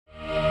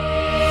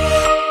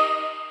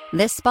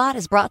This spot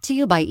is brought to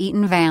you by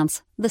Eaton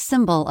Vance, the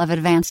symbol of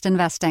advanced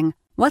investing.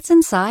 What's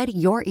inside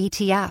your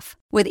ETF?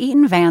 With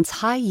Eaton Vance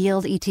High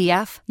Yield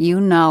ETF, you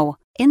know.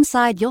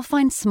 Inside, you'll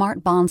find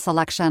smart bond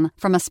selection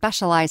from a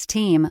specialized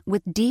team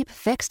with deep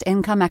fixed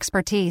income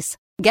expertise.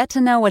 Get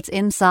to know what's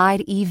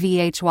inside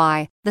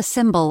EVHY, the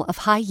symbol of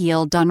high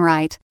yield done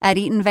right, at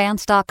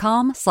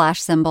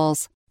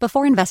eatonvance.com/symbols.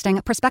 Before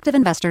investing, prospective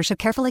investors should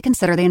carefully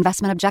consider the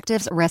investment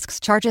objectives, risks,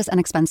 charges, and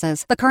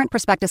expenses. The current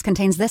prospectus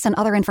contains this and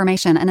other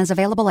information and is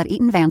available at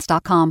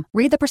eatonvance.com.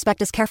 Read the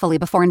prospectus carefully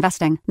before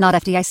investing. Not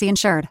FDIC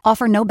insured.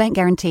 Offer no bank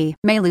guarantee.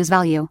 May lose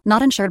value.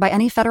 Not insured by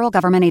any federal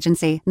government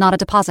agency. Not a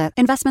deposit.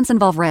 Investments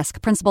involve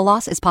risk. Principal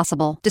loss is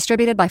possible.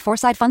 Distributed by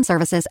Foreside Fund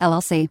Services,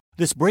 LLC.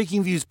 This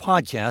Breaking Views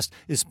podcast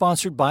is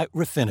sponsored by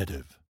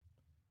Refinitiv.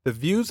 The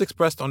views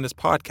expressed on this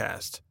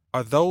podcast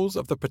are those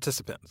of the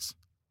participants,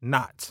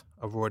 not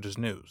of Reuters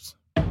News.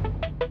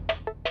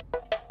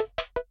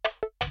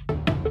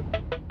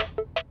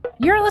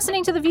 You're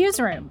listening to The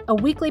Viewsroom, a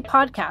weekly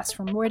podcast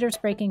from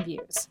Reuters Breaking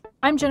Views.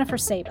 I'm Jennifer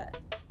Saba.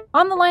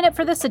 On the lineup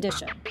for this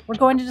edition, we're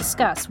going to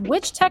discuss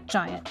which tech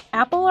giant,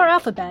 Apple or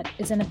Alphabet,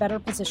 is in a better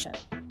position.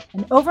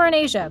 And over in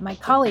Asia, my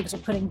colleagues are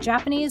putting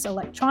Japanese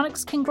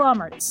electronics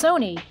conglomerate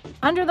Sony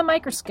under the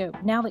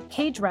microscope now that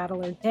cage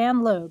rattler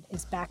Dan Loeb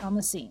is back on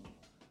the scene.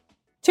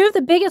 Two of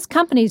the biggest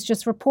companies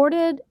just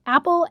reported,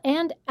 Apple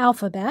and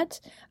Alphabet.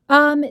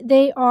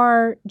 They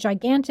are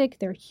gigantic.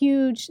 They're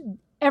huge.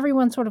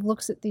 Everyone sort of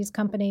looks at these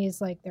companies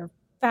like they're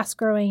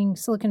fast-growing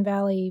Silicon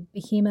Valley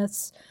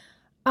behemoths.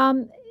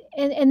 And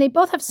they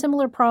both have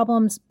similar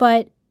problems,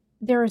 but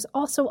there is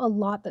also a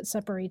lot that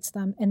separates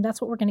them, and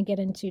that's what we're going to get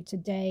into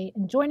today.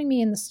 And joining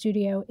me in the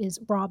studio is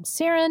Rob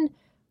Sarin.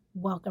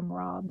 Welcome,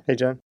 Rob. Hey,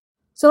 Jen.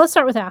 So let's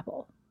start with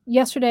Apple.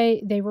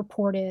 Yesterday, they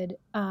reported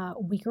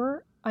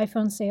weaker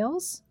iPhone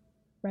sales,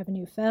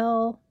 revenue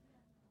fell,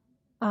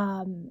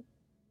 and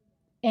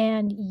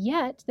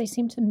yet they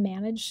seem to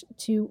manage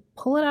to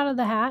pull it out of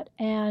the hat,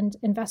 and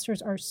investors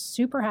are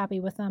super happy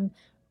with them.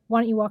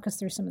 Why don't you walk us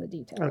through some of the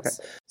details? Okay.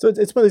 So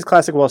it's one of these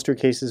classic Wall Street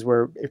cases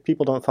where if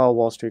people don't follow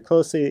Wall Street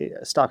closely,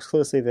 stocks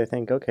closely, they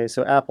think, okay,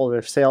 so Apple,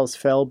 their sales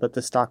fell, but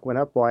the stock went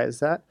up. Why is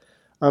that?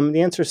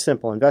 The answer is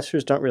simple.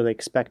 Investors don't really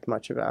expect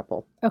much of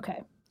Apple.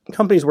 Okay. The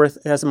company's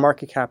has a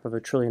market cap of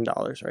 $1 trillion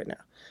right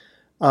now.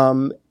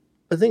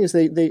 The thing is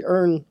they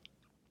earn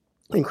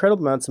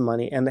incredible amounts of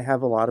money, and they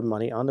have a lot of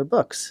money on their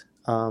books.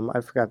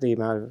 I forgot the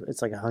amount of,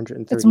 it's like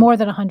 130. It's more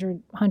than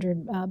 $100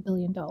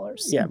 billion.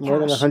 Yeah, more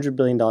than $100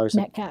 billion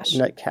net cash.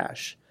 Net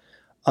cash.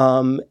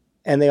 And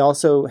they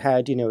also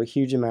had, a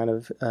huge amount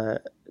of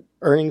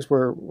earnings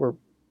were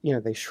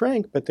they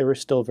shrank, but they were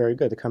still very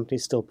good. The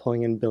company's still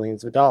pulling in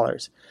billions of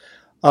dollars.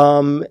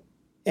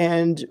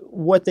 And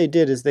what they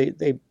did is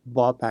they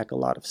bought back a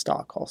lot of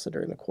stock also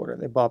during the quarter.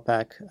 They bought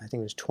back, I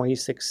think it was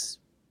 $26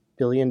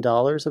 billion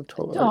of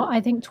total. Oh,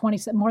 I think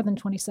more than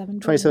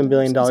 $27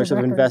 billion of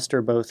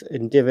investor, both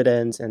in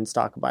dividends and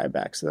stock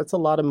buybacks. So that's a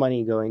lot of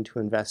money going to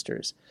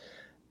investors.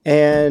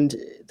 And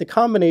the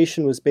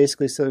combination was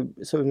basically so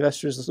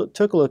investors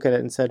took a look at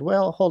it and said,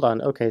 well, hold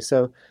on. Okay,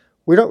 so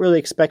we don't really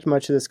expect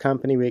much of this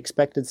company. We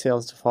expected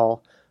sales to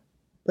fall,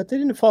 but they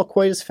didn't fall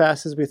quite as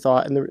fast as we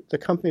thought. And the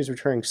company's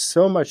returning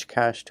so much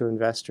cash to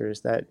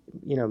investors that,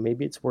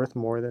 maybe it's worth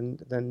more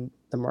than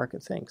the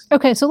market thinks.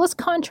 Okay, so let's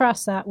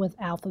contrast that with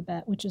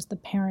Alphabet, which is the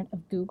parent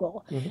of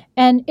Google. Mm-hmm.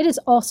 And it is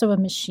also a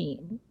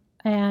machine.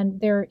 And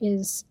there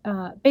is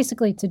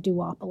basically it's a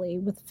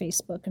duopoly with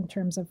Facebook in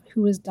terms of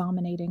who is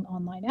dominating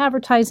online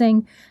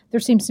advertising.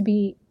 There seems to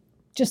be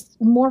just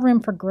more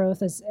room for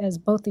growth as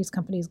both these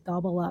companies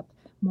gobble up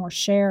more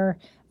share.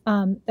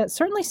 That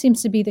certainly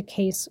seems to be the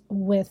case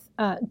with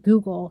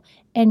Google.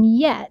 And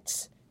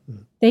yet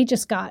they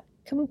just got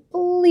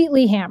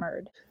completely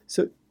hammered.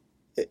 So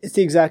it's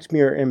the exact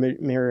mirror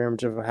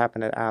image of what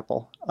happened at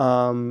Apple.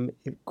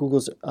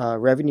 Google's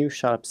revenue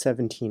shot up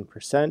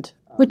 17%.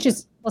 Which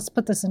is, let's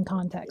put this in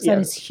context, that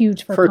is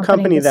huge for a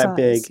company that size.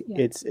 big.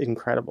 Yeah. It's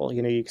incredible.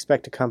 You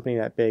expect a company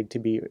that big to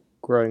be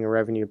growing a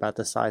revenue about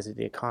the size of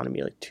the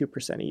economy, like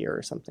 2% a year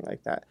or something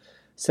like that.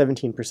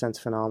 17% is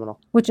phenomenal.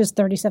 Which is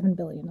 $37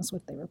 billion is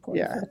what they reported.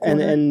 Yeah, for the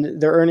quarter. and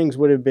their earnings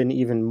would have been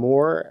even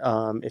more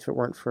if it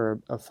weren't for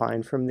a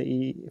fine from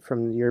the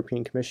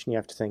European Commission. You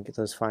have to think that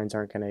those fines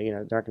aren't going to, they're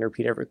not going to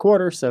repeat every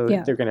quarter, so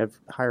they're going to have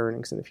higher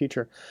earnings in the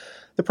future.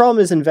 The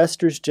problem is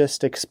investors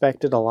just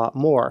expected a lot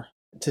more.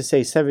 To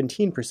say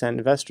 17%,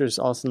 investors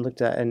also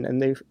looked at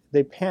and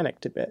they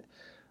panicked a bit.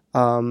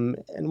 And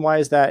why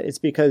is that? It's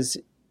because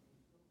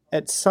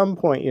at some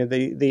point,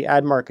 the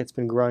ad market's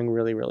been growing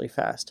really, really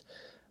fast.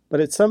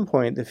 But at some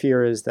point, the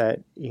fear is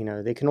that,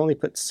 they can only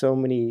put so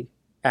many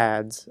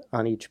ads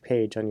on each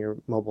page on your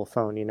mobile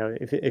phone.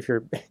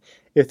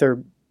 If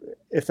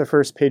the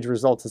first page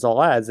results is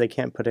all ads, they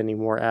can't put any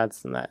more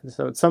ads than that.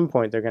 So at some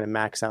point, they're going to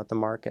max out the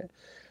market.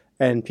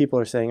 And people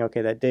are saying,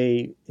 okay, that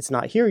day, it's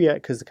not here yet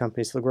because the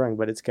company's still growing,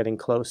 but it's getting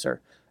closer.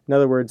 In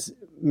other words,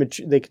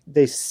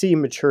 they see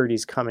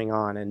maturities coming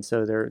on, and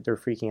so they're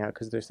freaking out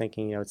because they're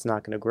thinking, it's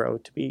not going to grow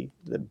to be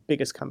the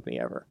biggest company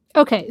ever.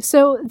 Okay,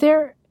 so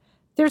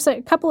There's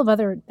a couple of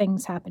other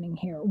things happening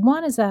here.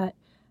 One is that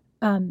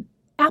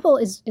Apple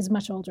is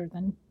much older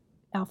than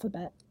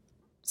Alphabet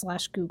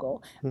 /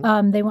 Google.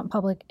 They went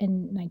public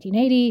in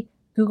 1980.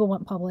 Google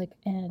went public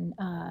in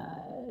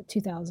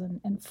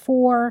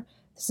 2004.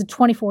 This is a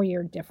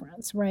 24-year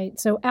difference, right?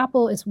 So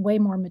Apple is way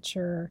more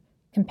mature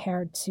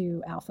compared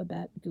to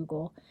Alphabet,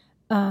 Google.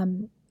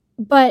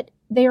 But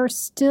they are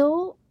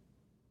still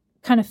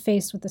kind of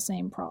faced with the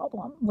same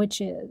problem,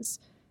 which is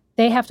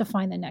they have to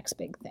find the next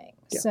big thing.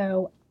 Yeah.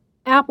 So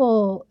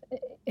Apple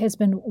has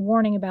been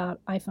warning about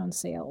iPhone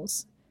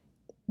sales.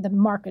 The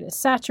market is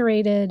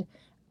saturated.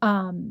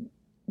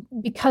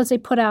 Because they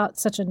put out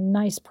such a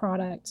nice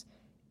product,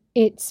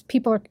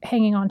 people are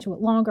hanging on to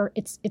it longer.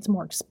 It's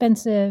more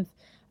expensive.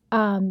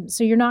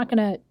 So you're not going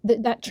to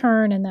that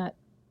churn and that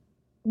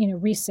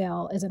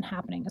resale isn't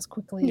happening as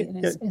quickly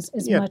and as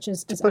much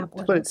as Apple.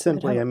 To put it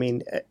simply, I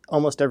mean,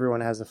 almost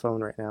everyone has a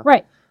phone right now.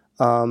 Right.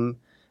 And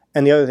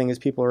the other thing is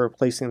people are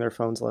replacing their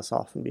phones less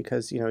often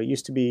because, it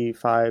used to be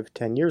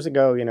 5-10 years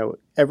ago,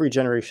 every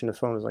generation of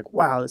phone was like,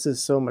 wow, this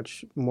is so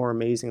much more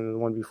amazing than the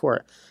one before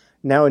it.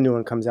 Now a new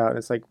one comes out and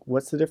it's like,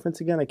 what's the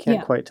difference again? I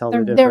can't quite tell the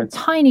difference. There are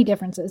tiny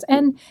differences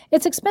and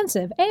it's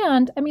expensive.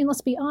 And I mean, let's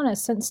be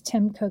honest, since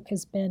Tim Cook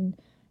has been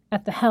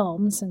at the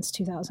helm since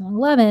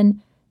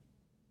 2011,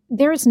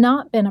 there has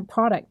not been a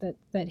product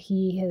that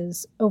he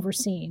has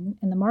overseen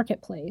in the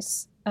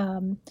marketplace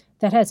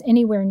that has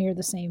anywhere near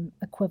the same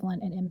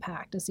equivalent and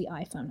impact as the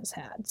iPhone has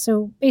had.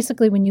 So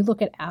basically, when you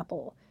look at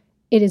Apple,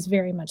 it is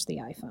very much the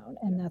iPhone,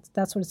 and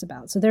that's what it's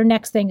about. So their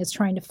next thing is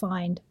trying to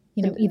find,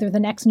 either the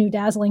next new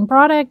dazzling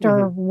product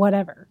or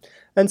whatever.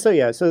 And so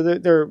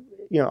they're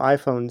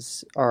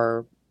iPhones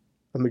are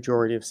a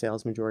majority of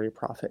sales, majority of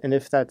profit, and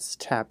if that's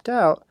tapped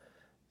out,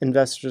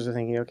 investors are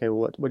thinking, okay,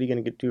 well, what are you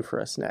going to do for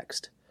us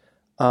next?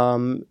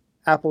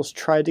 Apple's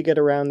tried to get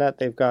around that.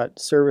 They've got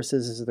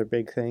services as their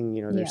big thing.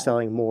 They're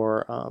selling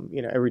more.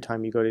 Every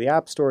time you go to the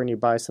App Store and you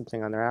buy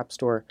something on their App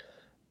Store,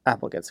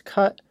 Apple gets a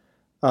cut.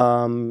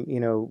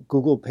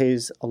 Google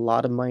pays a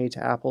lot of money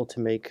to Apple to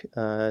make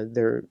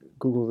their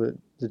Google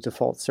the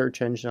default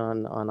search engine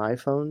on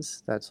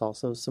iPhones. That's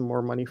also some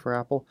more money for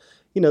Apple.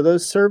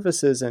 Those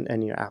services and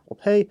Apple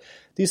Pay,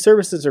 these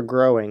services are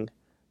growing.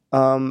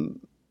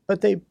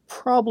 But they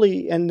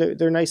probably, and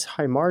they're nice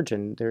high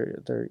margin,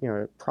 they're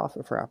a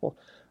profit for Apple,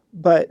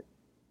 but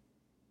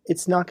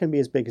it's not going to be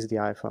as big as the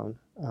iPhone,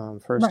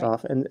 first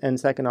off, and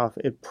second off,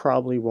 it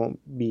probably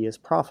won't be as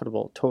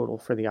profitable total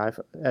for the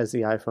iPhone as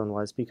the iPhone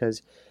was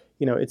because,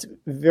 it's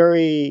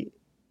very.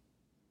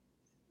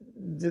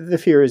 The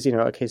fear is,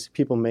 okay, so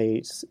people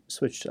may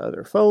switch to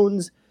other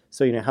phones,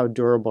 so how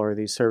durable are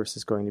these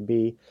services going to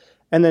be?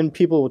 And then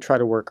people will try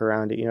to work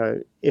around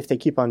it. If they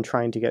keep on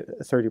trying to get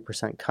a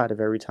 30% cut of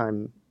every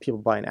time people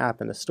buy an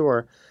app in the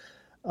store,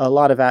 a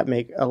lot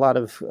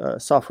of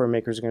software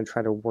makers are going to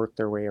try to work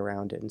their way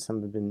around it, and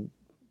some have been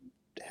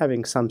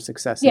having some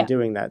success in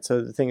doing that.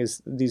 So the thing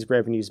is, these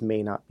revenues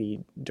may not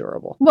be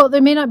durable. Well, they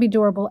may not be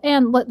durable,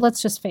 and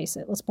let's just face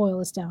it. Let's boil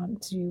this down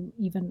to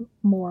even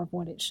more of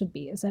what it should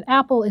be: is that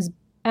Apple is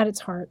at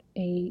its heart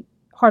a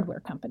hardware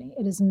company.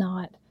 It is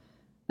not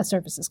a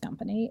services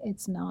company.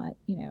 It's not,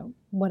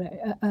 what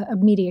a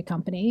media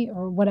company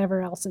or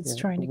whatever else it's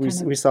trying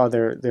to We saw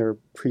their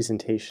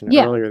presentation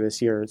earlier this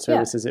year at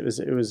services. It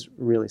was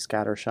really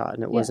scattershot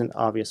and it wasn't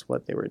obvious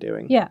what they were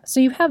doing. Yeah.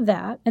 So you have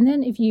that. And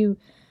then if you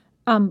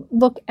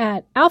look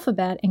at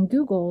Alphabet and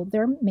Google,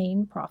 their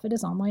main profit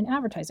is online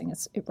advertising.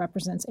 It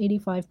represents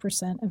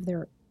 85% of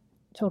their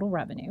total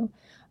revenue.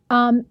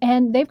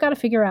 And they've got to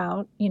figure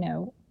out,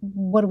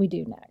 what do we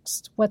do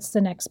next? What's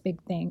the next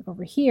big thing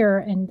over here?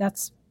 And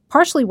that's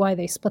partially why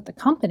they split the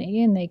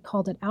company and they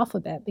called it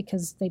Alphabet,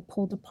 because they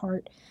pulled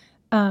apart,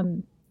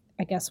 I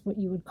guess, what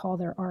you would call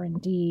their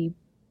R&D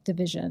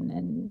division.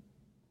 And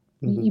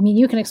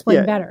you can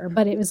explain better,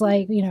 but it was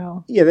like,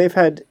 Yeah, they've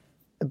had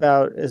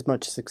about as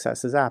much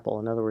success as Apple.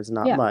 In other words,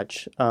 not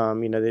much.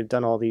 They've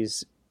done all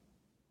these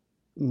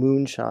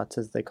moonshots,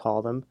 as they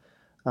call them.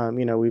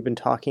 We've been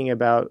talking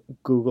about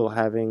Google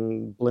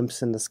having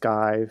blimps in the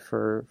sky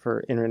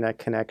for internet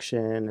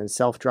connection and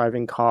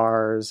self-driving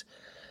cars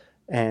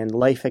and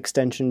life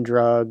extension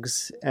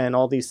drugs and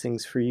all these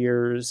things for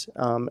years.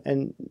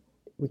 And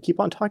we keep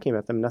on talking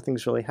about them.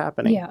 Nothing's really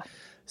happening. Yeah.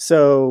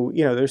 So,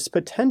 there's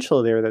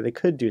potential there that they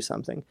could do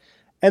something.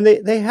 And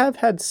they have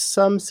had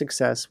some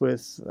success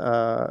with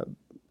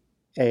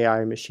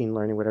AI, machine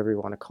learning, whatever you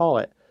want to call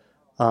it.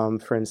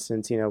 For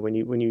instance, when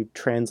you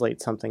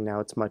translate something now,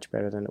 it's much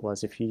better than it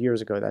was a few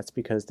years ago. That's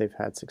because they've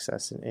had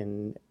success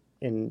in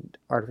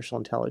artificial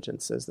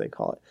intelligence, as they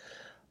call it.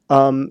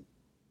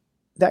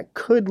 That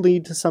could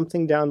lead to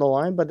something down the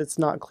line, but it's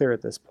not clear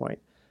at this point.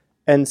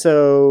 And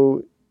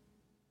so,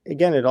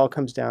 again, it all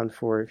comes down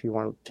for, if you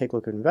want to take a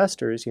look at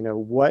investors,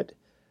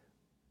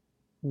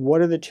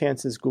 what are the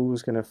chances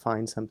Google's going to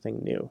find something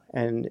new?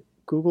 And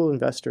Google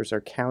investors are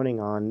counting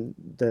on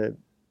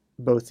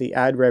both the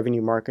ad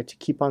revenue market to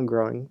keep on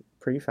growing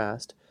pretty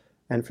fast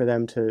and for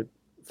them to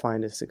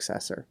find a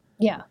successor.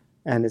 Yeah.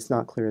 And it's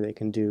not clear they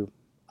can do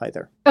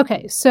either.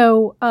 Okay,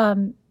 so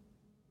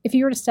if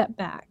you were to step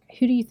back,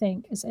 who do you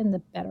think is in the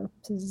better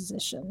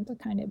position to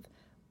kind of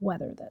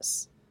weather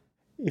this?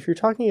 If you're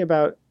talking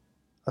about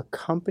a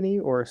company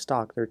or a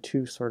stock, they're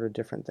two sort of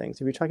different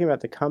things. If you're talking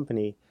about the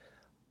company,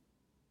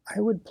 I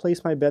would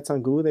place my bets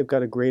on Google. They've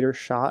got a greater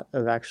shot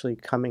of actually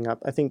coming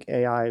up. I think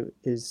AI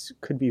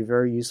could be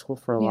very useful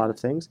for a lot of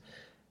things.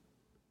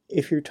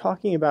 If you're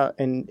talking about,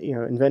 and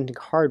inventing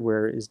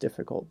hardware is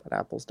difficult, but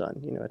Apple's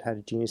done. It had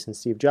a genius in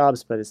Steve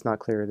Jobs, but it's not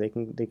clear they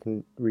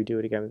can redo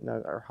it again with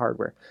our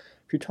hardware.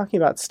 If you're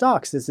talking about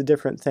stocks, it's a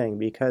different thing,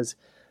 because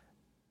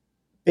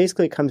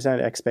basically it comes down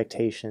to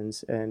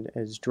expectations. And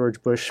as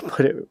George Bush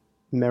put it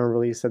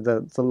memorably, he said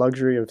the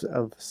luxury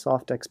of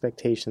soft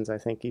expectations, I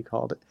think he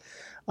called it.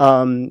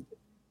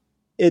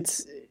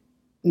 It's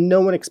no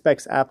one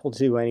expects Apple to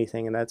do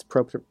anything, and that's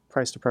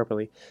priced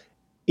appropriately.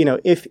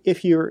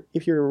 If your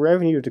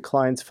revenue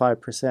declines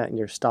 5% and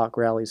your stock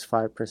rallies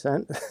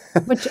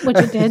 5%, which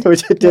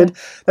it did,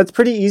 that's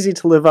pretty easy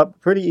to live up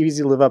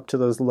to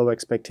those low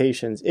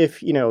expectations.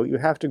 If you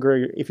have to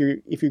grow if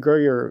you grow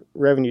your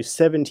revenue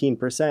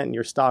 17% and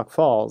your stock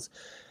falls,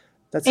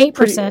 that's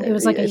 8%. It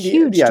was like a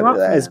huge drop.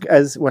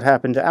 As what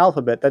happened to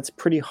Alphabet, that's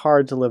pretty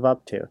hard to live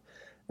up to.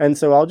 And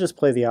so I'll just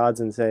play the odds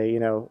and say,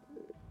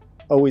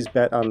 always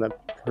bet on the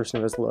person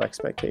who has low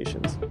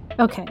expectations.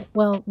 Okay,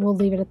 well, we'll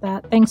leave it at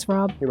that. Thanks,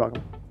 Rob. You're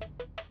welcome.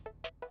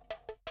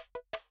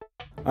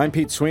 I'm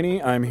Pete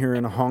Sweeney. I'm here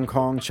in Hong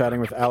Kong chatting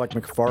with Alec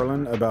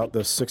McFarlane about the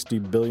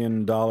 $60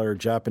 billion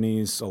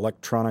Japanese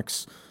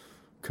electronics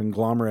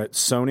conglomerate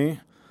Sony.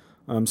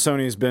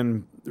 Sony's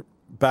been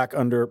back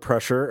under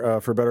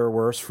pressure, for better or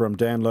worse, from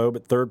Dan Loeb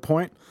at Third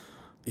Point.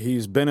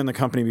 He's been in the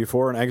company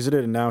before and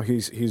exited, and now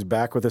he's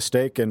back with a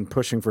stake and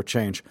pushing for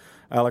change.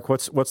 Alec,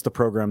 what's the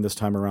program this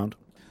time around?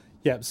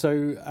 Yeah,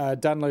 so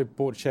Dan Loeb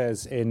bought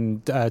shares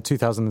in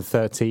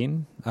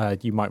 2013,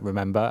 you might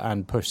remember,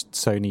 and pushed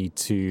Sony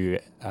to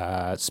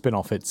spin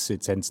off its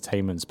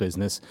entertainment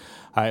business.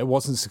 It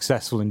wasn't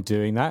successful in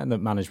doing that, and the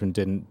management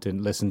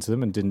didn't listen to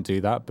them and didn't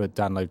do that, but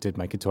Dan Loeb did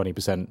make a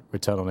 20%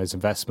 return on his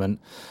investment.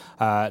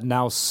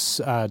 Now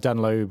Dan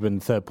Loeb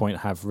and Third Point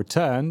have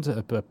returned,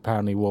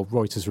 apparently,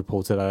 Reuters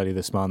reported earlier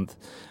this month,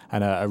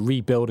 and are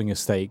rebuilding a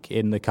stake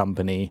in the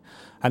company.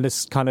 And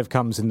this kind of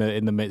comes in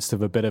the midst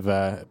of a bit of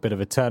a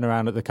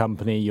turnaround at the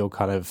company. You'll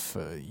kind of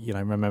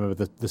remember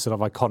the sort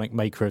of iconic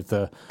maker of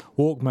the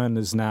Walkman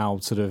is now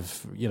sort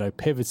of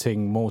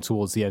pivoting more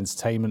towards the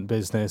entertainment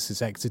business.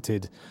 It's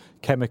exited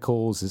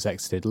chemicals, it's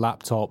exited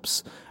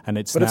laptops, and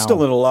it's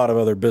still in a lot of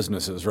other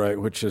businesses, right?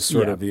 Which is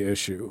sort of the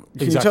issue.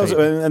 Can you tell us?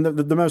 And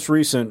the most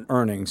recent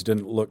earnings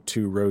didn't look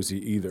too rosy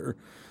either.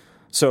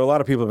 So a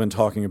lot of people have been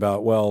talking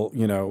about,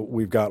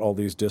 we've got all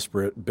these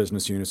disparate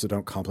business units that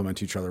don't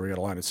complement each other. We got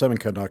a line of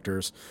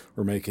semiconductors.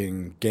 We're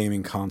making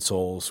gaming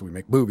consoles. We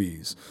make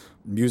movies,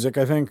 music,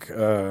 I think,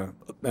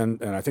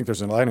 and I think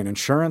there's a line in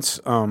insurance.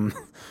 What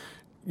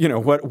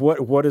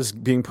is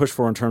being pushed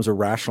for in terms of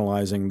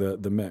rationalizing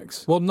the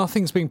mix? Well,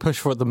 nothing's being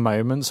pushed for at the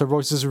moment. So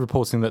Reuters is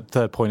reporting that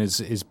Third Point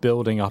is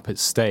building up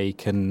its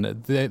stake,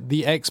 and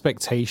the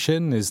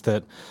expectation is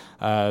that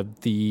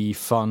the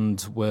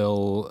fund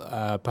will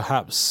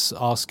perhaps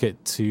ask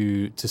it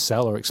to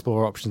sell or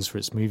explore options for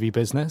its movie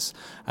business,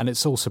 and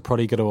it's also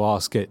probably going to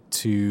ask it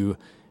to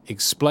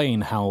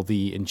explain how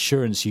the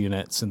insurance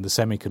units and the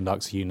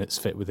semiconductor units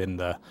fit within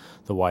the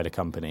wider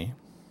company.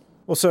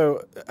 Well,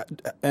 so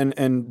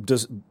and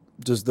does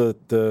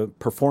the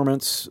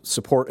performance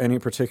support any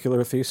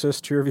particular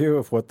thesis to your view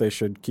of what they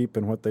should keep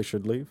and what they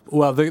should leave?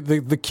 Well, the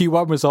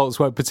Q1 results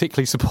were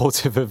particularly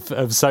supportive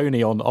of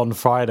Sony on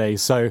Friday.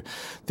 So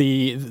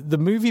the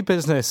movie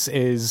business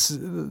is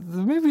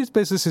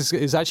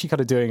actually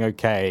kind of doing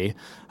okay.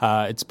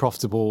 It's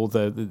profitable.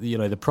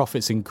 The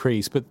profits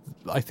increase, but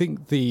I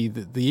think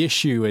the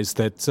issue is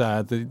that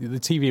the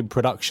TV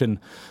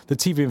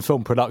and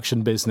film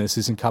production business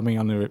is coming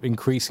under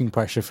increasing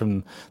pressure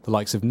from the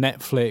likes of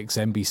Netflix,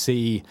 NBC,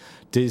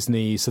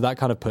 Disney, so that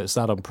kind of puts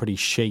that on pretty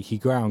shaky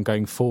ground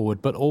going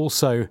forward. But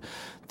also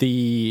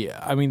the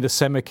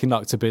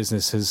semiconductor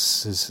business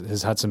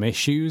has had some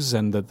issues,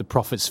 and the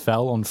profits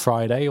fell on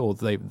Friday, or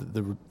the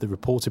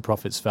reported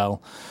profits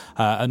fell,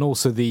 and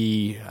also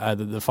the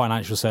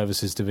financial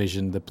services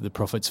division, the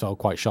profits fell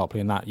quite sharply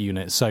in that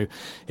unit. So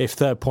if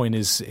Third Point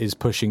is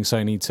pushing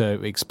Sony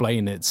to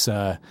explain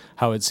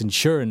how its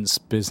insurance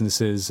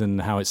businesses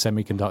and how its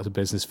semiconductor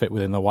business fit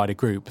within the wider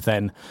group,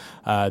 then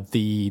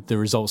the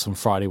results on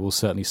Friday will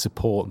certainly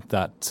support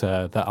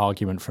that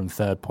argument from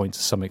Third Point to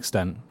some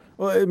extent.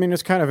 Well, I mean,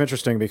 it's kind of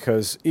interesting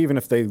because even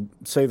if they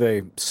say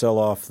they sell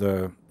off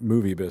the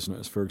movie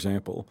business, for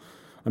example,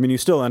 I mean, you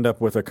still end up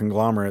with a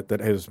conglomerate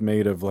that is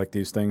made of like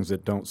these things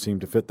that don't seem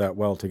to fit that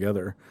well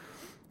together.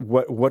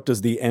 What does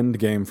the end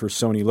game for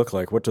Sony look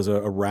like? What does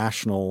a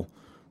rational...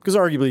 Because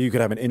arguably you could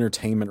have an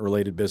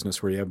entertainment-related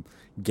business where you have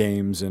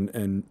games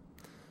and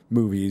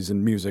movies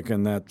and music,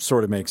 and that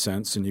sort of makes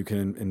sense, and you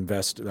can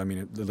invest. I mean,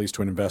 at least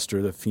to an investor,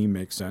 the theme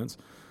makes sense.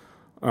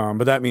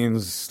 But that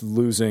means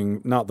losing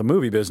not the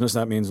movie business.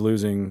 That means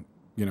losing,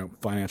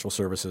 financial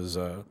services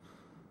and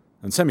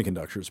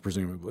semiconductors,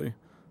 presumably.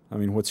 I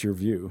mean, what's your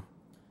view?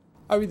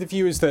 I mean, the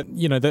view is that,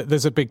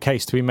 there's a big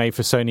case to be made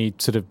for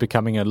Sony sort of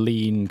becoming a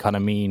lean, kind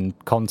of mean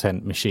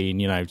content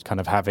machine, kind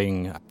of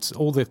having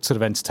all the sort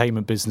of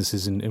entertainment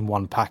businesses in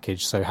one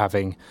package. So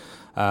having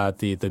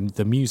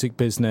the music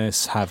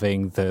business,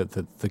 having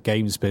the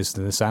games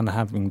business, and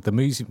having the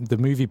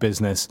movie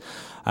business,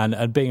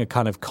 and being a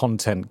kind of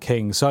content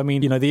king. So I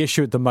mean, the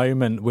issue at the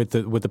moment with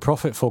the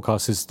profit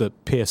forecast is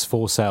that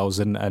PS4 sales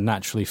are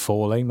naturally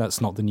falling.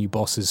 That's not the new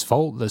boss's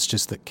fault. That's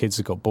just that kids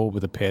have got bored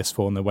with the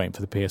PS4 and they're waiting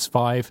for the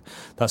PS5.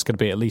 That's going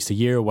to be at least a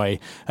year away.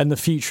 And the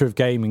future of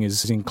gaming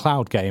is in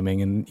cloud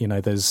gaming, and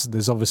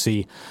there's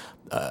obviously.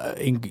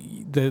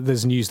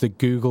 There's news that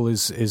Google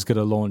is going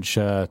to launch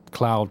a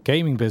cloud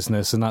gaming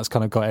business, and that's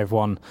kind of got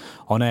everyone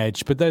on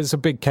edge. But there's a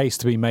big case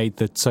to be made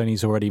that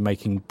Sony's already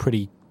making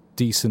pretty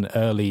decent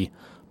early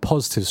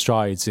positive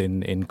strides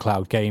in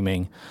cloud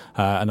gaming,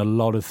 and a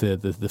lot of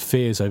the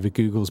fears over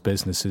Google's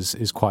business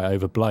is quite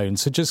overblown.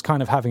 So just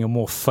kind of having a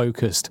more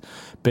focused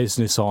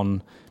business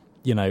on,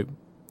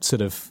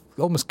 sort of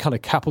almost kind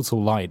of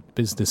capital light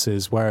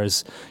businesses,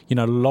 whereas a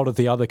lot of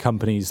the other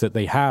companies that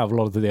they have, a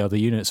lot of the other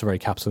units are very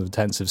capital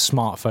intensive.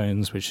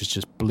 Smartphones, which is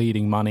just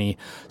bleeding money;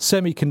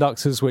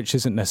 semiconductors, which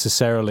isn't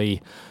necessarily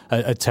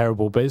a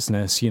terrible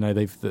business.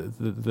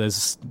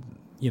 There's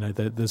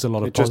a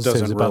lot of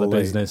positives about the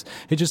business.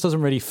 It just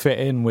doesn't really fit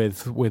in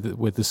with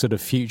the sort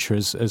of future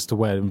as to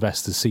where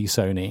investors see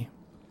Sony.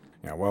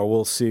 Yeah, well,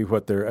 we'll see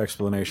what their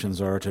explanations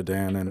are to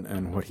Dan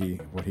and what he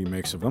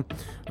makes of them.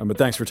 But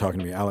thanks for talking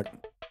to me, Alec.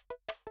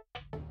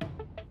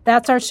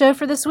 That's our show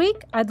for this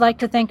week. I'd like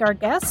to thank our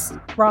guests,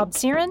 Rob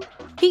Searan,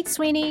 Pete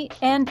Sweeney,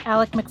 and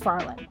Alec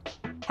McFarlane.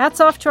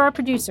 Hats off to our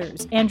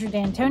producers, Andrew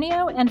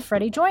D'Antonio and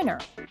Freddie Joyner.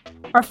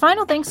 Our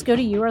final thanks go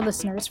to you, our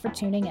listeners, for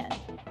tuning in.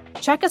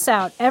 Check us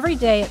out every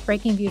day at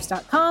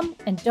breakingviews.com,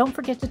 and don't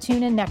forget to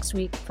tune in next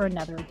week for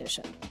another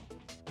edition.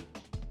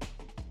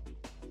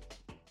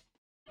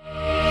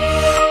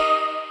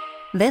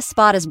 This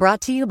spot is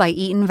brought to you by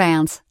Eaton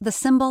Vance, the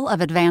symbol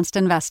of advanced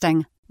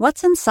investing.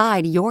 What's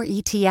inside your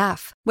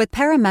ETF? With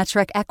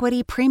Parametric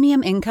Equity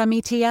Premium Income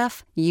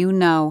ETF, you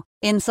know.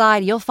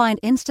 Inside, you'll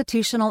find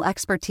institutional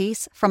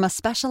expertise from a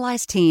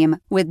specialized team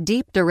with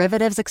deep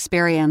derivatives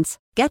experience.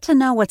 Get to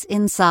know what's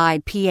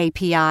inside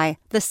PAPI,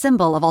 the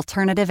symbol of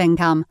alternative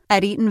income,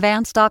 at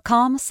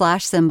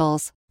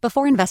eatonvance.com/symbols.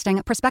 Before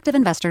investing, prospective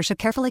investors should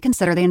carefully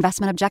consider the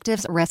investment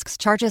objectives, risks,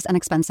 charges, and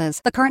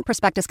expenses. The current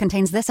prospectus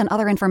contains this and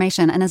other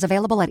information and is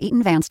available at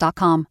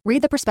eatonvance.com.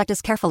 Read the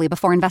prospectus carefully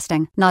before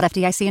investing. Not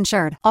FDIC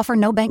insured. Offer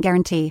no bank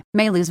guarantee.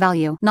 May lose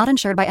value. Not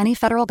insured by any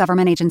federal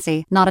government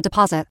agency. Not a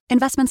deposit.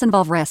 Investments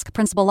involve risk.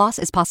 Principal loss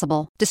is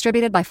possible.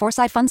 Distributed by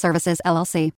Foresight Fund Services, LLC.